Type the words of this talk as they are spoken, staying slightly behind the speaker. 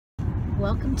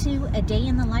Welcome to a day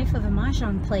in the life of a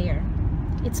Mahjong player.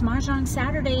 It's Mahjong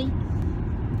Saturday,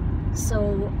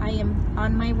 so I am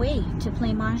on my way to play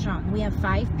Mahjong. We have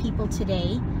 5 people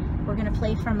today. We're going to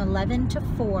play from 11 to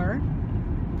 4.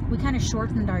 We kind of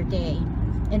shortened our day.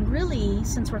 And really,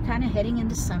 since we're kind of heading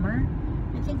into summer,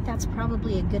 I think that's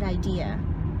probably a good idea,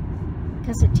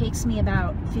 because it takes me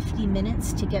about 50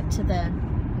 minutes to get to the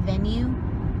venue.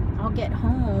 I'll get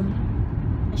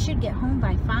home, I should get home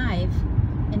by 5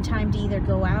 in time to either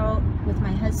go out with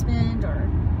my husband or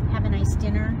have a nice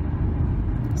dinner.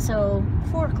 So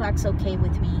 4 o'clock's okay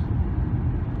with me.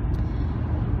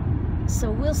 So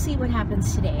we'll see what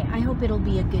happens today. I hope it'll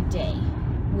be a good day,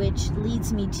 which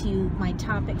leads me to my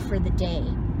topic for the day.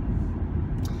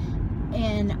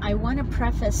 And I want to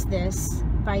preface this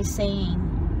by saying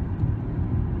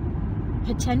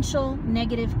potential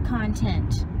negative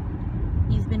content.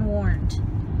 You've been warned.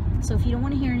 So if you don't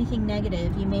want to hear anything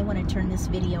negative, you may want to turn this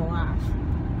video off.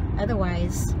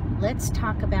 Otherwise, let's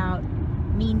talk about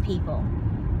mean people.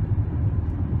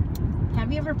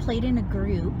 Have you ever played in a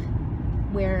group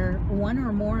where one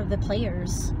or more of the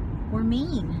players were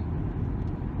mean?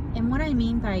 And what I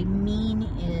mean by mean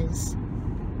is,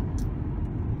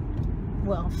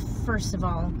 well, first of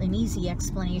all, an easy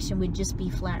explanation would just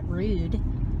be flat rude.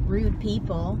 Rude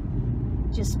people,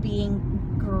 just being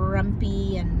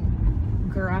grumpy and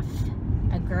gruff,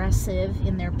 aggressive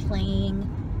in their playing.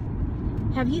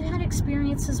 Have you had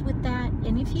experiences with that?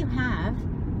 And if you have,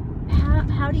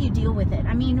 how do you deal with it?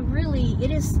 I mean, really,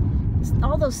 it is,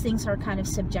 all those things are kind of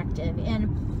subjective.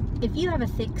 And if you have a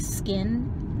thick skin,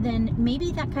 then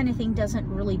maybe that kind of thing doesn't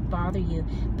really bother you.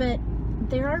 But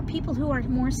there are people who are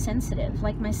more sensitive,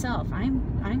 like myself.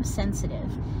 I'm sensitive.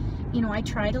 You know, I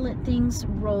try to let things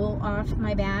roll off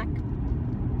my back.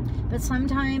 But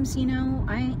sometimes, you know,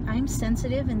 I'm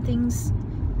sensitive, and things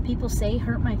people say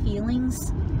hurt my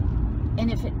feelings.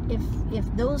 And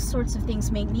if those sorts of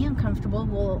things make me uncomfortable,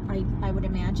 well, I would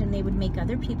imagine they would make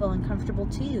other people uncomfortable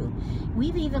too.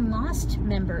 We've even lost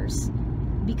members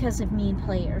because of mean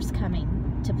players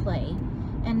coming to play.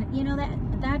 And, you know,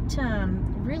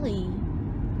 that really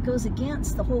goes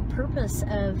against the whole purpose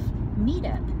of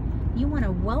meetup. You want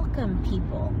to welcome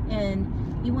people, and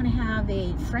you want to have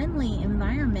a friendly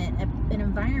environment, an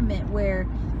environment where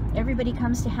everybody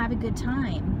comes to have a good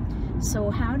time. So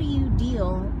how do you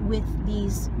deal with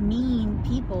these mean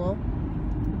people?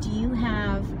 Do you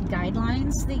have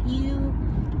guidelines that you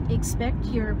expect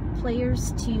your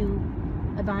players to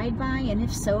abide by? And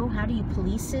if so, how do you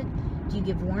police it? Do you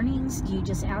give warnings? Do you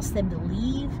just ask them to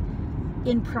leave?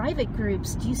 In private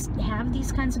groups, do you have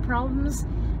these kinds of problems?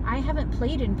 I haven't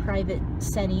played in private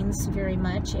settings very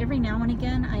much. Every now and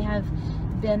again, I have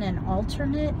been an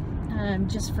alternate,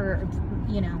 just for,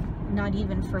 you know, not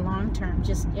even for long term,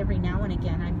 just every now and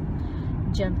again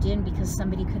I jumped in because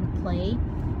somebody couldn't play.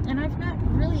 And I've not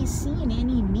really seen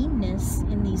any meanness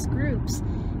in these groups.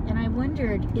 And I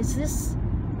wondered, is this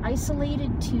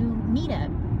isolated to meetup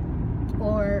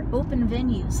or open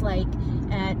venues like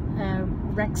at a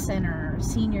rec center or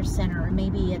senior center, or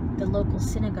maybe at the local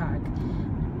synagogue?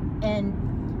 And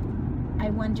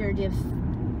I wondered if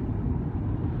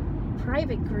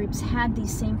private groups had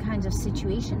these same kinds of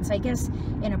situations. I guess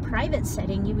in a private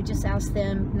setting, you would just ask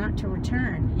them not to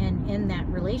return and end that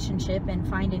relationship and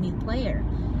find a new player.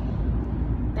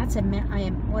 That's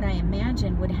what I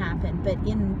imagine would happen. But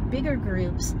in bigger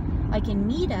groups, like in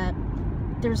meetup,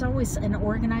 there's always an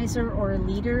organizer or a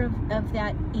leader of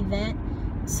that event.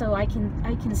 So I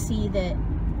can see that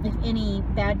if any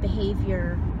bad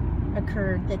behavior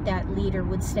occurred, that leader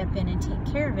would step in and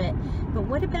take care of it. But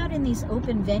what about in these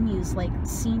open venues like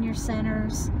senior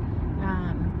centers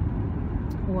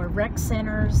or rec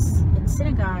centers and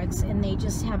synagogues, and they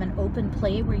just have an open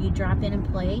play where you drop in and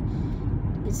play?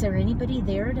 Is there anybody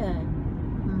there to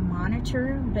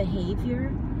monitor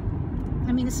behavior?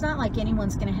 I mean, it's not like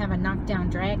anyone's going to have a knockdown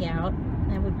drag out.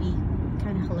 That would be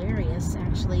kind of hilarious,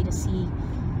 actually, to see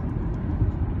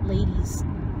ladies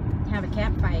have a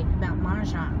cat fight about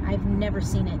Mahjong. I've never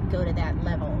seen it go to that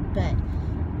level, but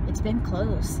it's been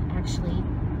close, actually.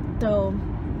 So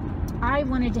I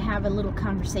wanted to have a little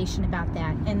conversation about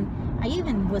that, and I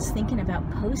even was thinking about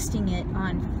posting it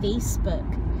on Facebook,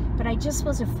 but I just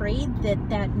was afraid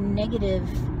that negative,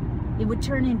 it would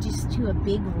turn into a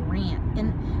big rant,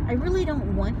 and I really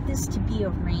don't want this to be a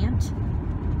rant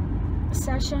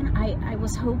session. I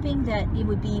was hoping that it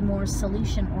would be more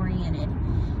solution oriented,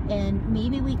 and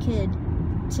maybe we could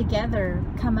together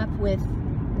come up with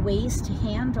ways to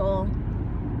handle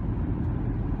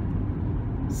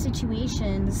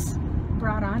situations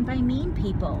brought on by mean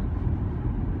people.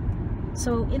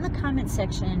 So in the comment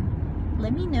section,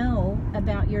 let me know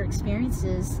about your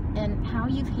experiences and how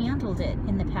you've handled it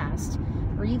in the past,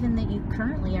 or even that you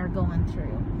currently are going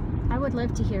through. I would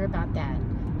love to hear about that.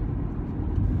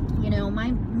 You know,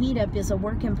 my meetup is a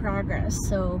work in progress,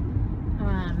 so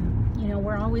you know,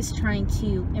 we're always trying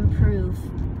to improve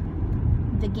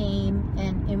the game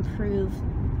and improve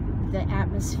the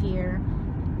atmosphere,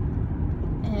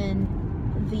 and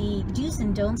the do's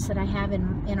and don'ts that I have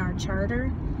in our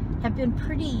charter have been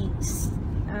pretty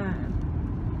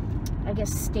I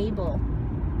guess stable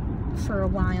for a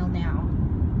while now,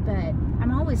 but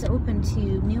I'm always open to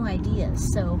new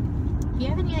ideas. So if you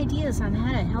have any ideas on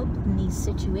how to help in these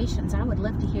situations, I would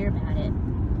love to hear about it.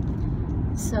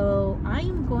 So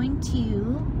I'm going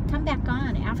to come back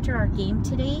on after our game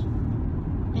today,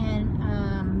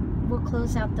 and we'll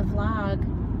close out the vlog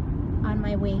on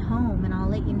my way home, and I'll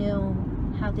let you know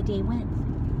how the day went.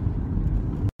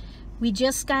 We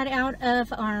just got out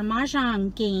of our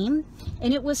Mahjong game,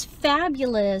 and it was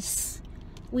fabulous.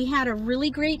 We had a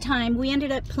really great time. We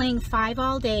ended up playing 5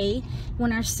 all day.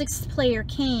 When our 6th player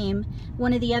came,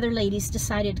 one of the other ladies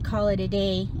decided to call it a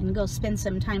day and go spend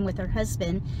some time with her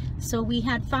husband. So we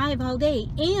had 5 all day,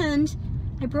 and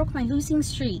I broke my losing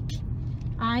streak.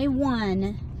 I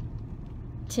won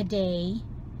today,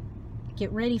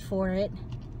 get ready for it,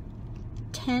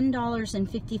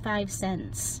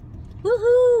 $10.55.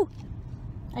 Woohoo!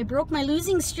 I broke my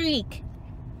losing streak.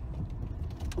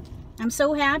 I'm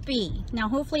so happy. Now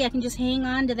hopefully I can just hang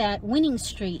on to that winning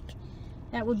streak.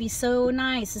 That would be so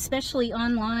nice, especially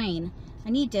online. I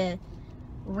need to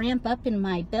ramp up in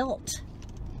my belt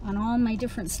on all my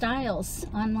different styles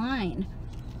online.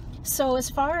 So as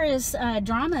far as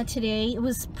drama today, it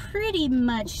was pretty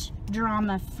much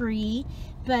drama free,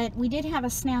 but we did have a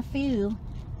snafu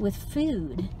with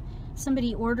food.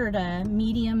 Somebody ordered a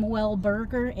medium well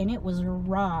burger and it was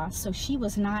raw, so she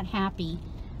was not happy.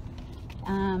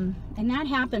 And that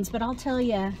happens, but I'll tell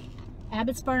you,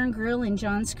 Abbott's Bar and Grill in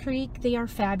Johns Creek, they are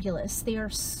fabulous. They are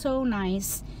so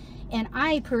nice, and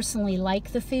I personally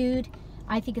like the food.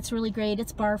 I think it's really great.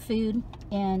 It's bar food,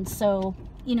 and so,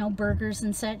 you know, burgers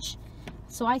and such.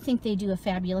 So I think they do a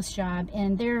fabulous job,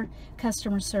 and their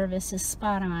customer service is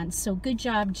spot on. So good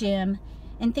job, Jim.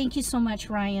 And thank you so much,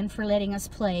 Ryan, for letting us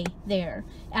play there.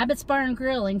 Abbott's Bar and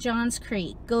Grill in Johns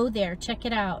Creek. Go there, check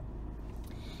it out.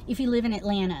 If you live in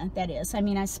Atlanta, that is. I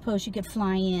mean, I suppose you could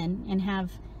fly in and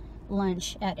have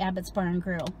lunch at Abbott's Bar and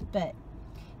Grill. But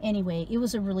anyway, it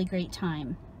was a really great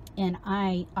time. And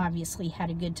I obviously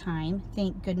had a good time.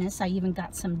 Thank goodness. I even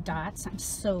got some dots. I'm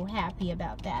so happy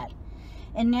about that.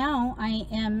 And now I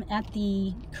am at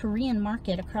the Korean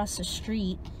market across the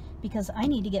street because I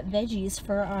need to get veggies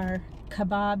for our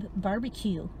kebab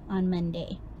barbecue on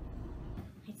Monday.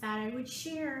 I thought I would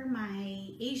share my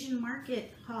Asian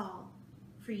market haul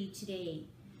for you today.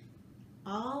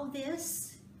 All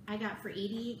this I got for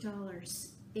 $88.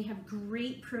 They have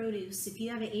great produce. If you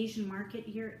have an Asian market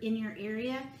here in your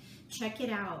area, check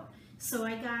it out. So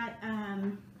I got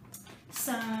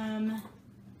some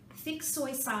thick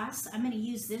soy sauce. I'm going to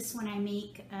use this when I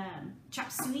make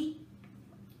chop suey.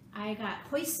 I got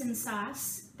hoisin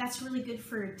sauce. That's really good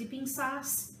for a dipping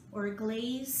sauce or a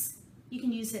glaze. You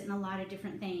can use it in a lot of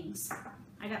different things.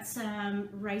 I got some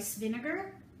rice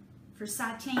vinegar for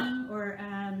sauteing or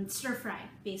stir fry,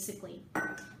 basically.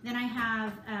 Then I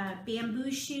have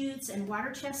bamboo shoots and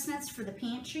water chestnuts for the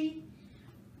pantry.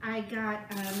 I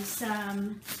got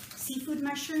some seafood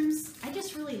mushrooms. I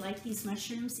just really like these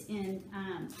mushrooms in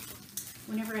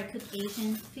whenever I cook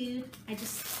Asian food. I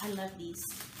love these.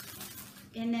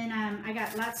 And then I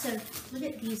got lots of, look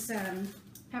at these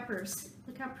peppers.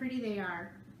 Look how pretty they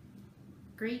are.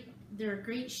 Great, they're a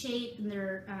great shape, and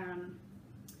they're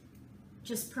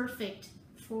just perfect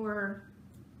for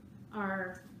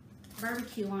our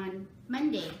barbecue on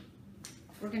Monday.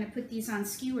 We're going to put these on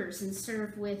skewers and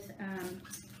serve with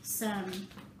some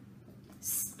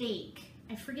steak.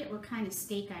 I forget what kind of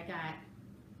steak I got.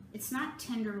 It's not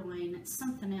tenderloin, it's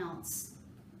something else.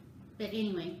 But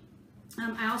anyway,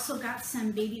 I also got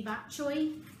some baby bok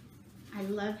choy. I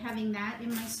love having that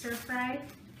in my stir fry.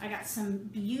 I got some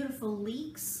beautiful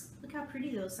leeks. Look how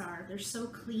pretty those are. They're so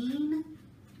clean.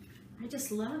 I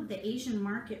just love the Asian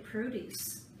market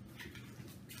produce.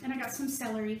 And I got some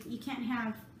celery. You can't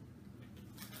have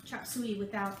chop suey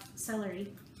without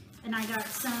celery. And I got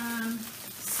some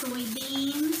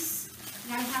soybeans.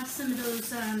 I have some of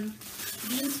those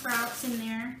bean sprouts in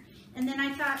there. And then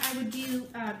I thought I would do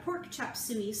pork chop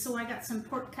suey, so I got some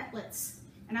pork cutlets.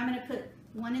 And I'm going to put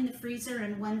one in the freezer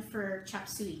and one for chop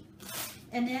suey.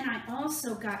 And then I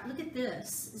also got, look at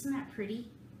this. Isn't that pretty?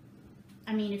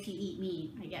 I mean, if you eat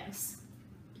meat, I guess.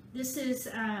 This is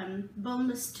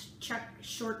boneless chuck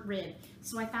short rib.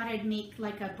 So I thought I'd make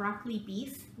like a broccoli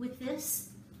beef with this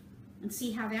and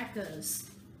see how that goes.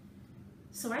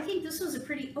 So I think this was a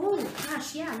pretty, oh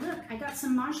gosh, yeah, look, I got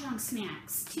some Mahjong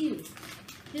snacks too.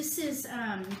 This is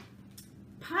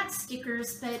pot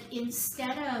stickers, but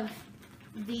instead of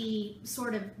the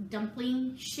sort of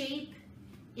dumpling shape,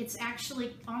 it's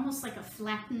actually almost like a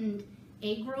flattened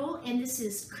egg roll, and this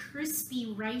is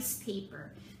crispy rice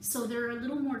paper. So they're a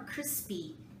little more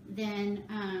crispy than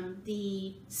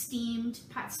the steamed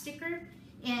pot sticker,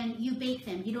 and you bake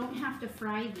them. You don't have to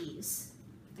fry these.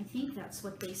 I think that's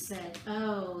what they said.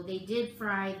 Oh, they did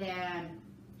fry them.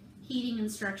 Heating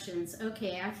instructions.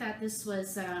 Okay, I thought this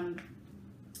was,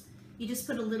 you just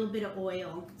put a little bit of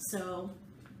oil, so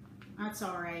that's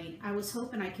all right. I was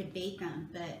hoping I could bake them,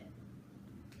 but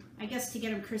I guess to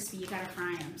get them crispy, you gotta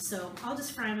fry them. So I'll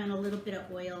just fry them in a little bit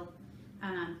of oil,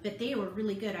 but they were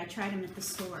really good. I tried them at the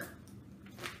store.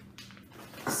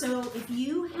 So if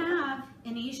you have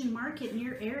an Asian market in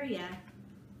your area,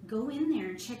 go in there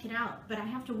and check it out. But I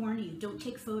have to warn you, don't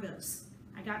take photos.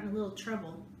 I got in a little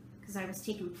trouble because I was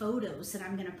taking photos that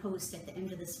I'm gonna post at the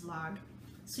end of this vlog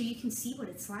so you can see what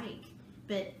it's like.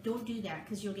 But don't do that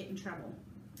because you'll get in trouble.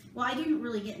 Well, I didn't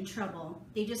really get in trouble.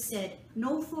 They just said,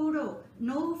 no photo,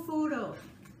 no photo.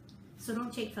 So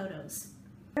don't take photos.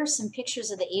 Here are some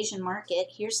pictures of the Asian market.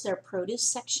 Here's their produce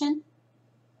section.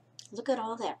 Look at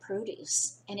all that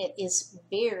produce, and it is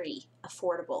very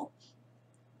affordable.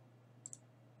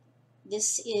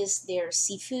 This is their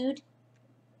seafood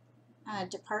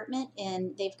department,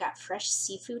 and they've got fresh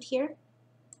seafood here.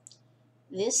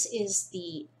 This is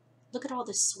the, look at all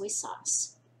this soy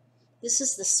sauce. This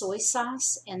is the soy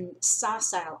sauce and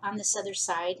sauce aisle on this other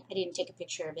side. I didn't take a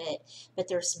picture of it, but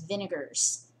there's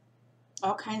vinegars,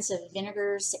 all kinds of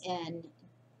vinegars and,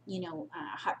 you know,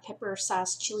 hot pepper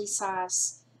sauce, chili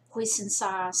sauce, hoisin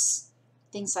sauce,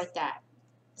 things like that.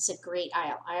 It's a great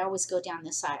aisle. I always go down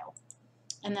this aisle.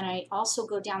 And then I also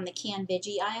go down the canned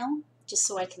veggie aisle just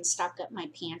so I can stock up my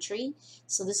pantry.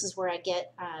 So this is where I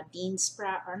get bean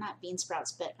sprout, or not bean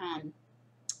sprouts, but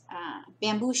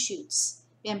bamboo shoots.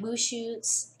 Bamboo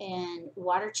shoots and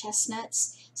water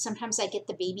chestnuts. Sometimes I get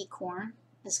the baby corn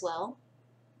as well.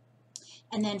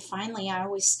 And then finally, I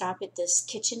always stop at this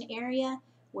kitchen area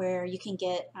where you can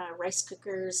get rice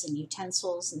cookers and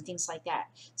utensils and things like that.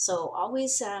 So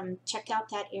always check out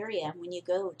that area when you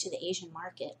go to the Asian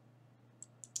market.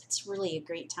 It's really a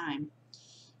great time.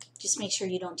 Just make sure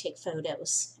you don't take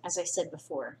photos. As I said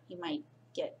before, you might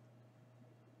get,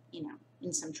 you know,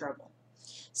 in some trouble.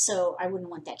 So I wouldn't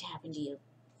want that to happen to you.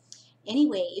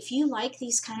 Anyway, if you like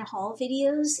these kind of haul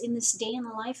videos in this day in the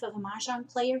life of a Mahjong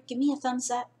player, give me a thumbs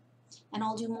up and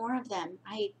I'll do more of them.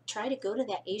 I try to go to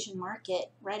that Asian market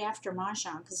right after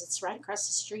Mahjong because it's right across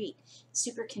the street.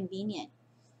 Super convenient.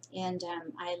 And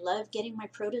I love getting my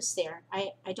produce there.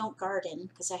 I don't garden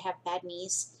because I have bad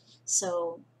knees.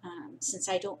 So since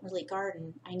I don't really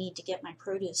garden, I need to get my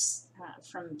produce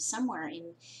from somewhere.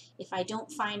 And if I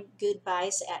don't find good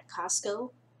buys at Costco,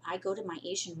 I go to my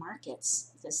Asian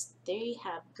markets because they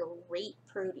have great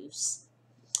produce.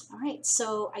 All right,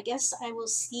 so I guess I will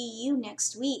see you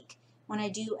next week when I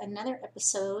do another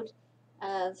episode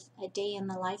of A Day in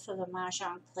the Life of a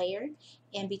Mahjong Player.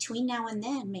 And between now and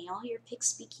then, may all your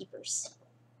picks be keepers.